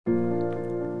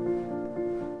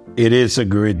It is a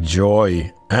great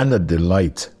joy and a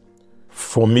delight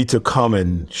for me to come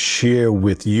and share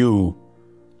with you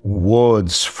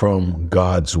words from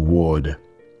God's Word.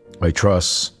 I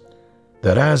trust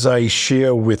that as I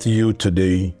share with you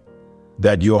today,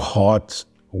 that your heart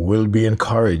will be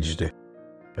encouraged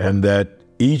and that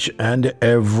each and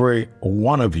every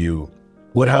one of you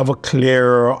would have a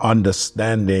clearer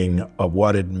understanding of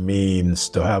what it means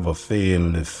to have a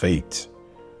failed faith.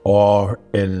 Or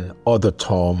in other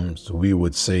terms, we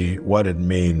would say what it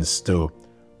means to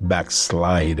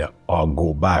backslide or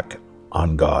go back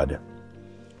on God.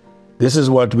 This is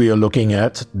what we are looking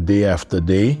at day after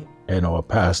day in our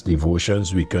past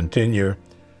devotions. We continue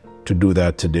to do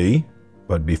that today.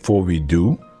 But before we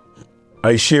do,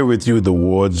 I share with you the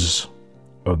words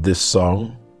of this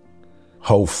song,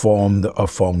 How Formed a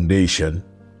Foundation.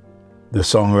 The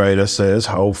songwriter says,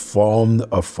 How formed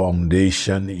a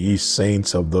foundation, ye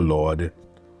saints of the Lord,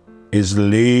 is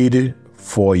laid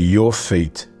for your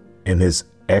faith in his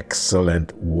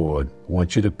excellent word. I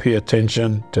want you to pay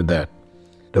attention to that.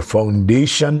 The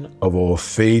foundation of our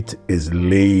faith is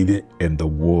laid in the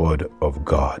word of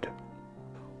God.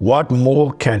 What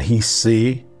more can he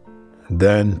say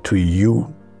than to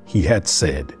you he had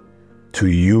said, to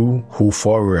you who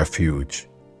for refuge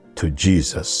to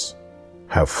Jesus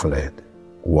have fled?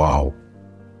 Wow.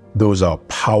 Those are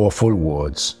powerful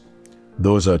words.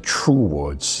 Those are true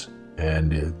words.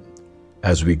 And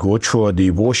as we go through our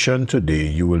devotion today,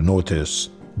 you will notice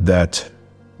that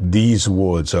these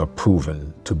words are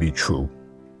proven to be true.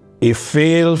 A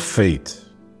failed faith.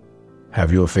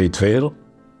 Have your faith failed?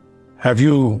 Have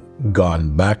you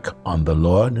gone back on the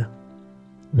Lord?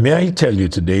 May I tell you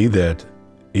today that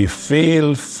a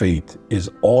failed faith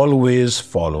is always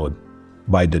followed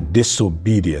by the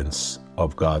disobedience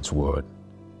of God's word.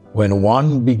 When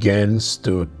one begins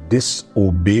to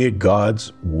disobey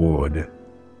God's word,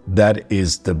 that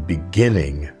is the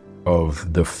beginning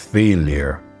of the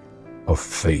failure of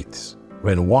faith.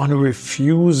 When one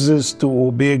refuses to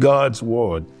obey God's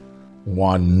word,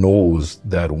 one knows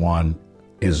that one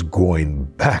is going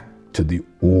back to the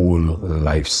old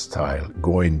lifestyle,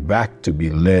 going back to be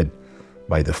led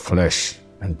by the flesh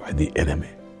and by the enemy.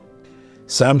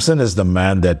 Samson is the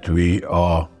man that we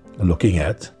are looking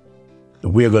at.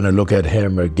 We're going to look at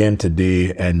him again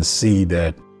today and see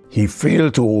that he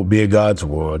failed to obey God's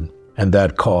word, and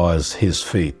that caused his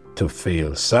faith to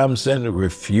fail. Samson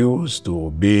refused to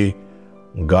obey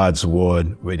God's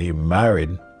word when he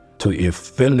married to a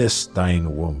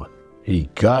Philistine woman. He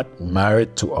got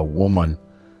married to a woman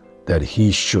that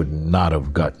he should not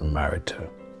have gotten married to.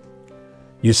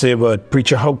 You say, but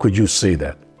preacher, how could you say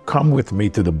that? Come with me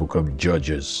to the book of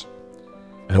Judges.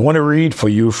 And I want to read for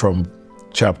you from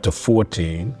chapter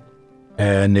 14.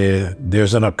 And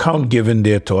there's an account given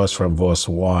there to us from verse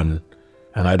 1.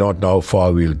 And I don't know how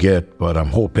far we'll get, but I'm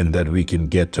hoping that we can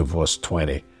get to verse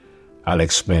 20. I'll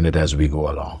explain it as we go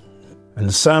along.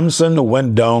 And Samson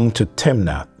went down to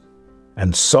Timnath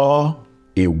and saw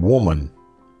a woman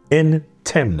in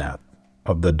Timnath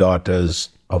of the daughters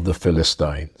of the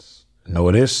Philistines.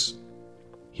 Notice,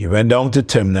 he went down to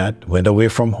Timnath, went away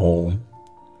from home,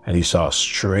 and he saw a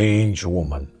strange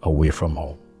woman away from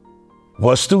home.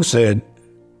 Verse 2 said,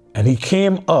 and he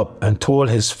came up and told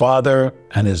his father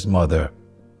and his mother,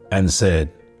 and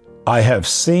said, I have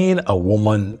seen a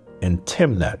woman in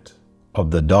Timnath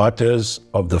of the daughters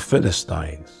of the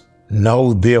Philistines.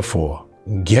 Now therefore,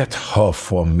 get her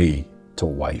for me to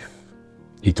wife.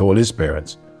 He told his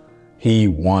parents, he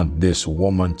wants this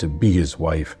woman to be his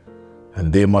wife,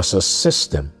 and they must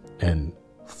assist him in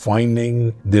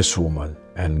finding this woman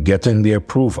and getting the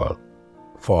approval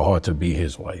for her to be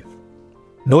his wife.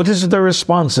 Notice the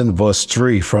response in verse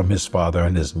 3 from his father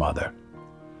and his mother.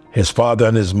 His father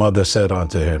and his mother said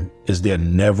unto him, is there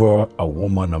never a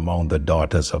woman among the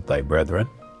daughters of thy brethren?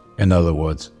 In other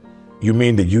words, you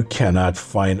mean that you cannot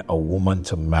find a woman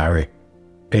to marry,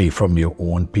 from your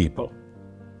own people?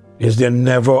 Is there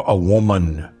never a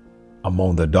woman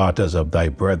among the daughters of thy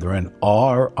brethren,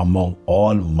 or among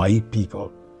all my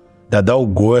people, that thou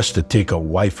goest to take a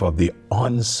wife of the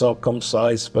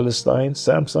uncircumcised Philistines,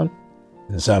 Samson?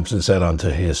 And Samson said unto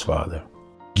his father,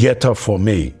 get her for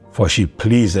me, for she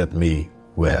pleaseth me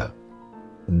well.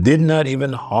 Did not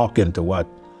even hearken to what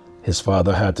his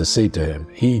father had to say to him.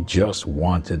 He just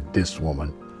wanted this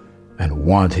woman and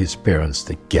wanted his parents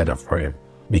to get her for him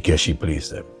because she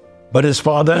pleased him. But his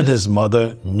father and his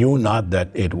mother knew not that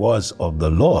it was of the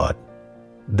Lord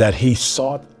that he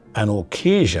sought an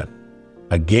occasion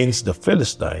against the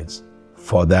Philistines,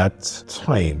 for that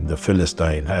time the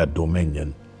Philistine had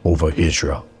dominion over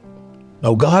Israel.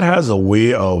 Now God has a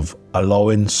way of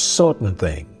allowing certain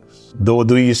things though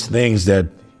these things that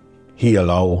he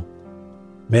allow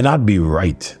may not be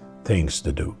right things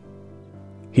to do,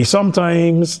 he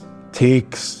sometimes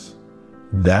takes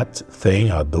that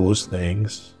thing or those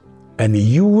things and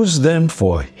use them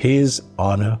for his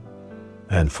honor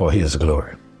and for his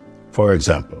glory. For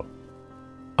example,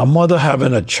 a mother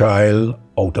having a child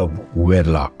out of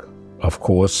wedlock, of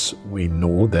course, we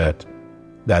know that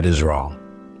that is wrong.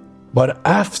 But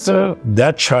after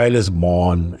that child is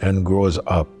born and grows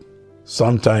up,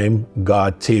 sometime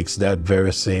God takes that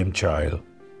very same child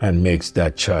and makes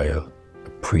that child a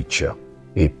preacher,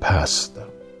 a pastor.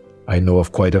 I know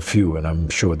of quite a few, and I'm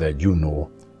sure that you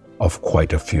know of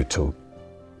quite a few too.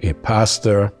 A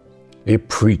pastor, a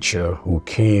preacher who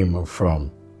came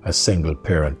from a single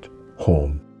parent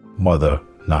home, mother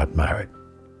not married.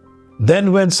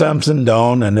 Then went Samson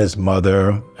down and his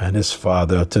mother and his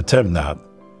father to Timnath,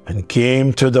 and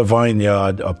came to the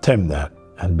vineyard of Timnath,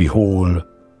 and behold,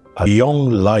 a young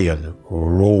lion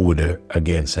roared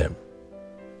against him.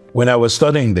 When I was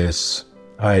studying this,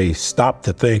 I stopped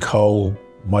to think how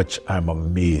much I'm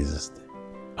amazed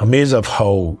of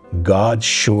how God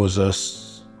shows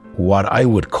us what I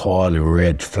would call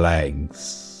red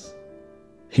flags.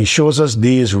 He shows us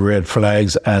these red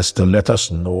flags as to let us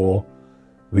know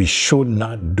we should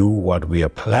not do what we are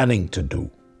planning to do.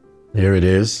 Here it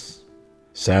is.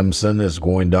 Samson is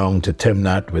going down to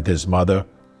Timnath with his mother,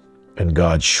 and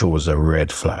God shows a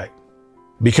red flag.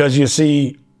 Because you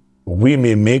see, we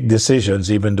may make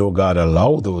decisions, even though God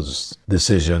allowed those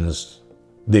decisions,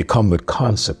 they come with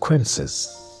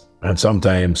consequences. And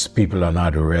sometimes people are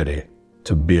not ready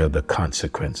to bear the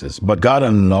consequences. But God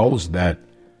allows that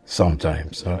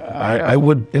sometimes. I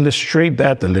would illustrate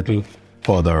that a little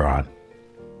further on.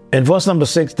 In verse number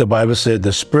 6, the Bible said,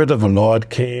 the Spirit of the Lord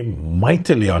came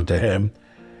mightily unto him,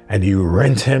 and he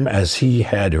rent him as he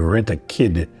had rent a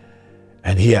kid,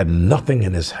 and he had nothing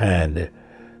in his hand,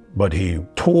 but he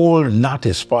told not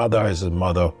his father or his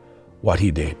mother what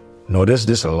he did. Notice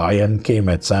this lion came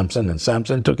at Samson, and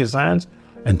Samson took his hands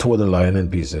and tore the lion in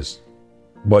pieces.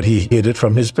 But he hid it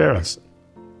from his parents,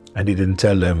 and he didn't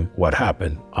tell them what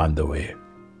happened on the way.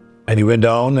 And he went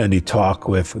down and he talked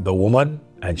with the woman,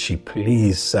 and she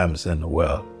pleased Samson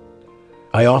well.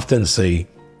 I often say,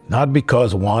 not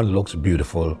because one looks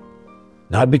beautiful,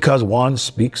 not because one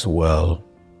speaks well,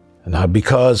 not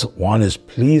because one is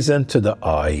pleasing to the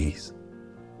eyes,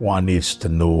 one needs to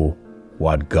know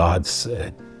what God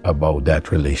said about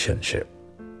that relationship.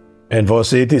 In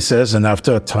verse 8 it says, and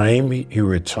after a time he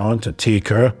returned to take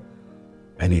her,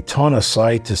 and he turned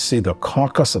aside to see the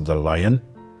carcass of the lion,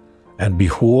 and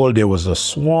behold, there was a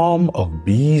swarm of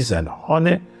bees and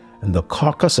honey in the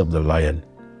carcass of the lion.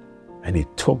 And he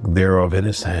took thereof in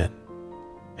his hand,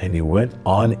 and he went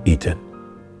on eating,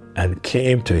 and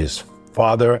came to his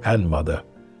father and mother,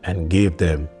 and gave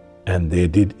them, and they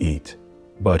did eat.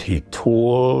 But he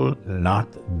told not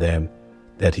them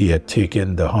that he had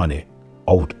taken the honey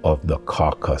out of the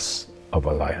carcass of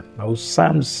a lion. Now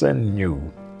Samson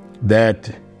knew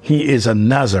that he is a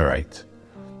Nazirite,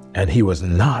 and he was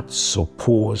not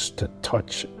supposed to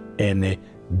touch any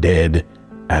dead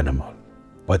animal.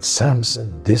 But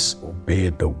Samson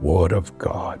disobeyed the word of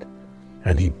God,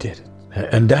 and he did it.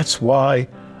 And that's why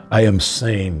I am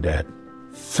saying that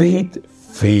faith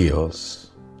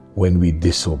fails when we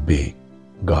disobey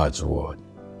God's word.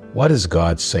 What is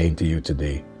God saying to you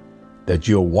today that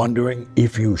you're wondering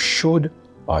if you should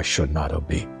or should not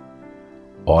obey?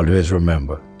 Always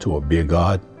remember, to obey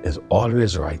God is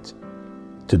always right.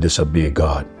 To disobey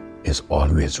God is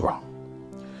always wrong.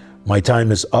 My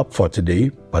time is up for today,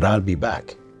 but I'll be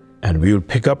back, and we'll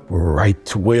pick up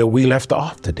right where we left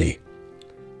off today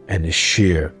and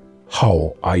share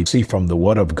how I see from the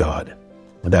Word of God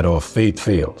that our faith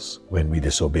fails when we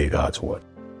disobey God's word.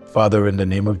 Father, in the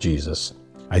name of Jesus,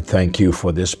 I thank you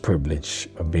for this privilege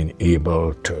of being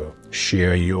able to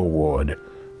share your word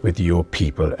with your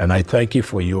people. And I thank you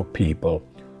for your people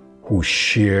who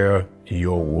share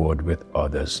your word with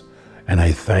others. And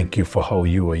I thank you for how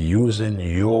you are using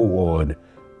your word,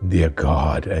 dear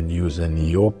God, and using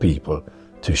your people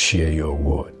to share your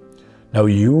word. Now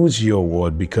use your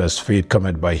word, because faith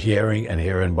cometh by hearing, and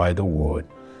hearing by the word.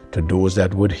 To those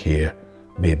that would hear,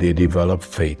 may they develop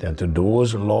faith. And to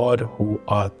those, Lord, who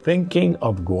are thinking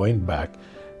of going back,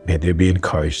 may they be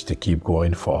encouraged to keep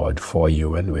going forward for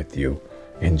you and with you.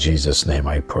 In Jesus' name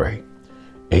I pray.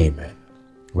 Amen.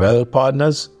 Well,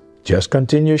 partners, just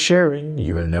continue sharing.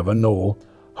 You will never know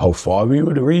how far we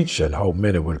would reach and how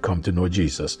many will come to know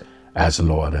Jesus as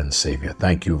Lord and Savior.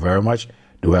 Thank you very much.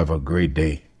 Do have a great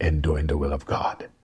day in doing the will of God.